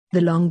The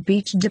Long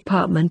Beach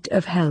Department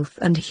of Health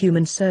and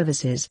Human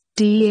Services,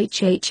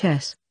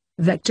 DHHS,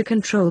 Vector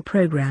Control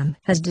Program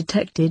has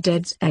detected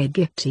Aedes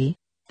aegypti,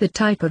 the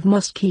type of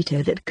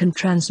mosquito that can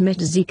transmit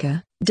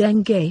Zika,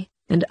 Dengue,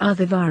 and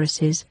other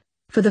viruses,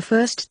 for the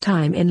first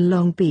time in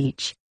Long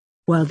Beach.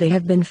 While they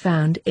have been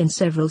found in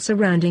several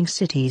surrounding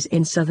cities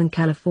in Southern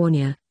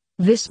California,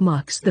 this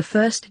marks the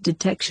first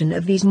detection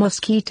of these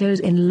mosquitoes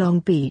in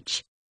Long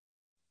Beach.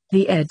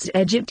 The Aedes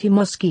aegypti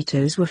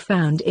mosquitoes were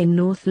found in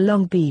North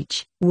Long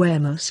Beach, where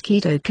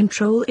mosquito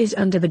control is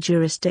under the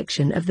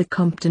jurisdiction of the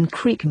Compton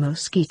Creek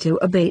Mosquito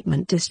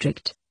Abatement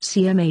District,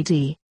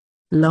 CMAD.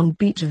 Long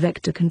Beach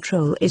Vector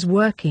Control is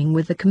working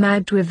with the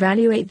CMAD to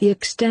evaluate the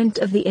extent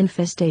of the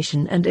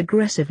infestation and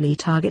aggressively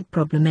target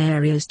problem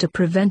areas to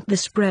prevent the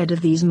spread of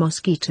these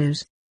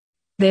mosquitoes.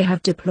 They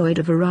have deployed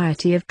a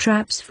variety of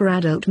traps for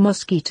adult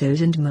mosquitoes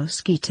and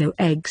mosquito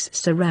eggs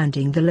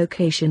surrounding the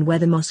location where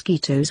the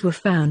mosquitoes were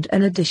found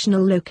and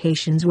additional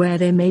locations where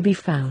they may be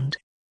found.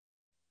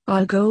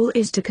 Our goal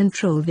is to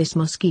control this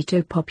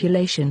mosquito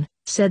population,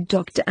 said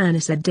Dr.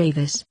 Anissa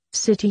Davis,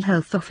 City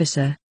Health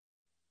Officer.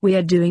 We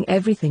are doing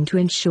everything to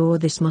ensure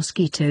this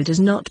mosquito does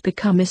not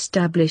become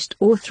established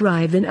or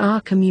thrive in our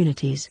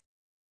communities.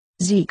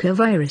 Zika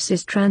virus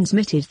is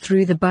transmitted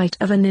through the bite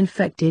of an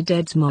infected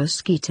Aedes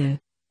mosquito,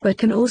 but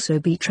can also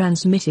be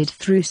transmitted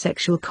through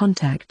sexual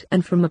contact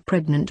and from a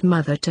pregnant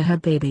mother to her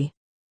baby.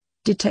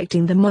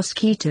 Detecting the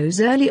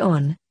mosquitoes early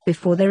on,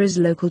 before there is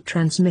local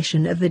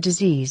transmission of the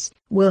disease,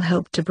 will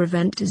help to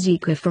prevent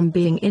Zika from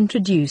being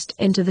introduced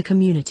into the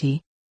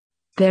community.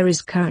 There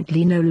is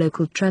currently no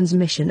local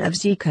transmission of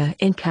Zika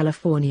in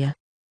California.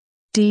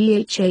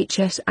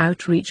 DHHS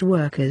outreach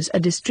workers are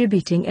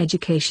distributing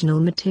educational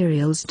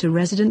materials to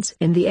residents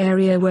in the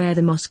area where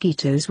the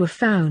mosquitoes were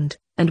found,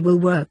 and will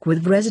work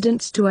with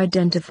residents to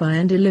identify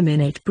and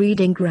eliminate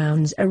breeding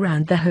grounds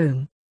around the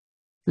home.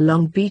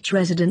 Long Beach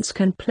residents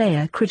can play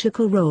a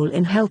critical role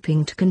in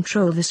helping to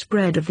control the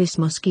spread of this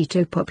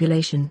mosquito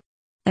population.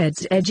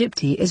 Aedes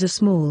aegypti is a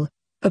small,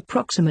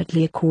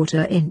 approximately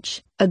 1/4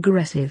 inch,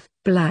 aggressive,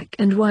 black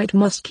and white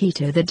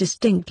mosquito that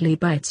distinctly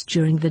bites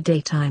during the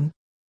daytime.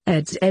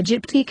 Aedes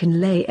aegypti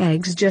can lay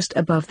eggs just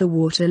above the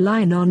water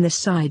line on the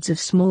sides of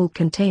small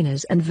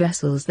containers and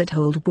vessels that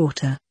hold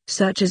water,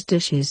 such as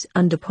dishes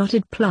under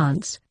potted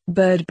plants,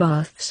 bird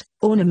baths,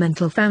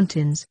 ornamental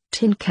fountains,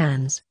 tin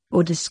cans,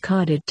 or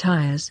discarded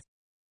tires.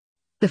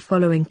 The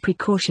following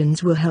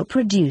precautions will help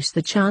reduce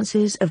the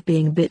chances of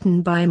being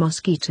bitten by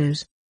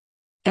mosquitoes.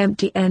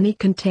 Empty any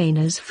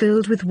containers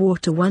filled with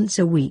water once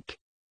a week.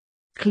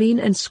 Clean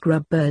and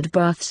scrub bird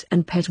baths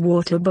and pet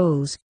water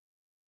bowls.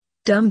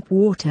 Dump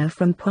water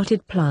from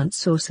potted plant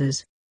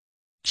sources.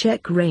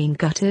 Check rain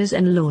gutters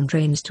and lawn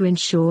drains to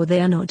ensure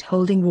they are not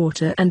holding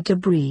water and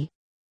debris.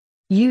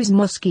 Use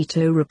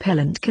mosquito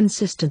repellent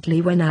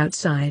consistently when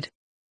outside.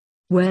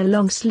 Wear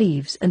long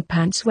sleeves and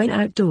pants when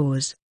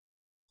outdoors.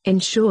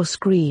 Ensure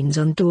screens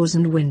on doors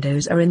and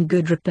windows are in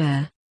good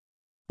repair.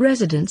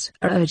 Residents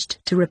are urged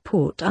to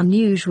report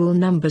unusual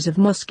numbers of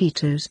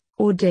mosquitoes,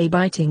 or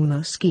day-biting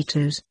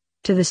mosquitoes,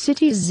 to the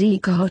city's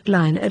Zika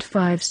hotline at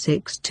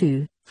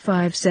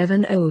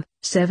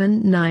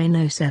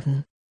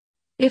 562-570-7907.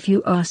 If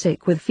you are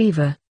sick with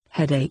fever,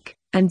 headache,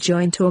 and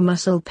joint or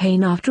muscle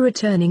pain after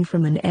returning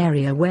from an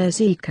area where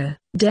Zika,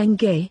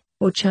 Dengue,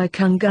 or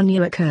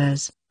chikungunya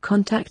occurs,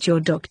 contact your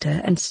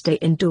doctor and stay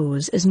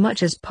indoors as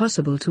much as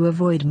possible to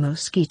avoid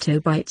mosquito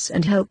bites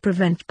and help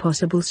prevent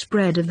possible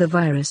spread of the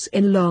virus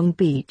in Long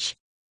Beach.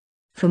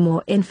 For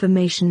more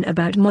information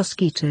about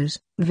mosquitoes,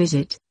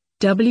 visit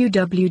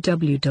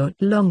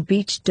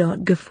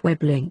www.longbeach.gov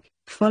web link,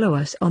 follow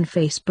us on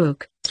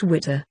Facebook,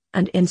 Twitter,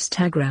 and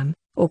Instagram,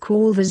 or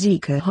call the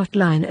Zika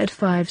hotline at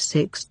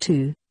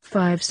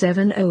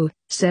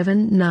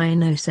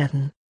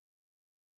 562-570-7907.